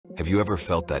Have you ever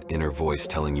felt that inner voice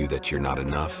telling you that you're not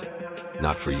enough?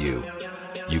 Not for you.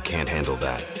 You can't handle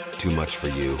that. Too much for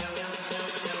you.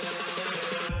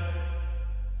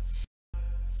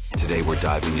 Today we're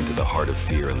diving into the heart of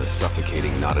fear and the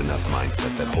suffocating not enough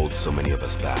mindset that holds so many of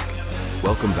us back.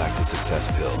 Welcome back to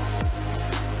SuccessPill.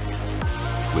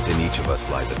 Within each of us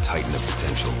lies a titan of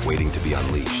potential waiting to be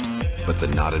unleashed. But the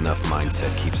not enough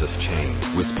mindset keeps us chained,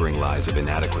 whispering lies of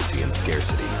inadequacy and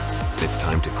scarcity. It's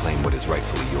time to claim what is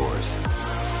rightfully yours.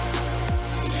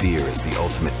 Fear is the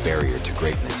ultimate barrier to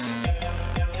greatness.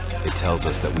 It tells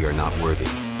us that we are not worthy,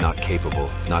 not capable,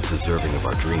 not deserving of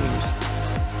our dreams.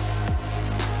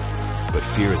 But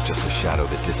fear is just a shadow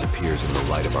that disappears in the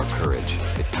light of our courage.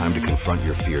 It's time to confront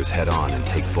your fears head on and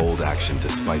take bold action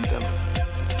despite them.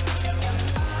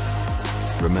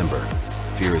 Remember,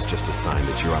 fear is just a sign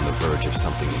that you're on the verge of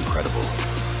something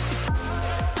incredible.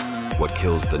 What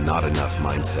kills the not enough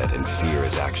mindset and fear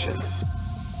is action.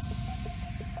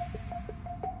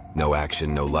 No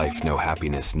action, no life, no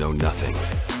happiness, no nothing.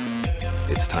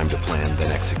 It's time to plan,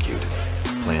 then execute.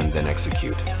 Plan, then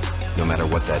execute. No matter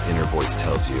what that inner voice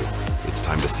tells you, it's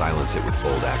time to silence it with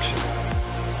bold action.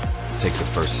 Take the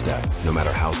first step, no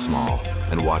matter how small,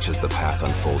 and watch as the path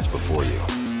unfolds before you.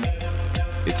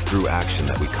 It's through action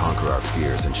that we conquer our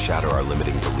fears and shatter our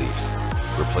limiting beliefs.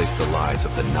 Replace the lies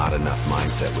of the not enough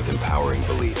mindset with empowering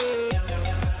beliefs.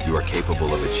 You are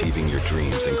capable of achieving your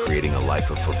dreams and creating a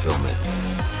life of fulfillment.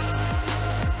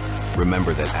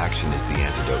 Remember that action is the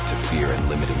antidote to fear and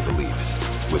limiting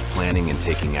beliefs. With planning and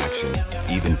taking action,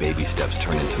 even baby steps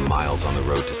turn into miles on the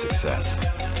road to success.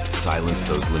 Silence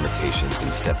those limitations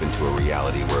and step into a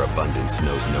reality where abundance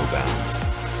knows no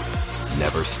bounds.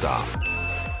 Never stop.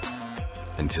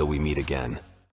 Until we meet again.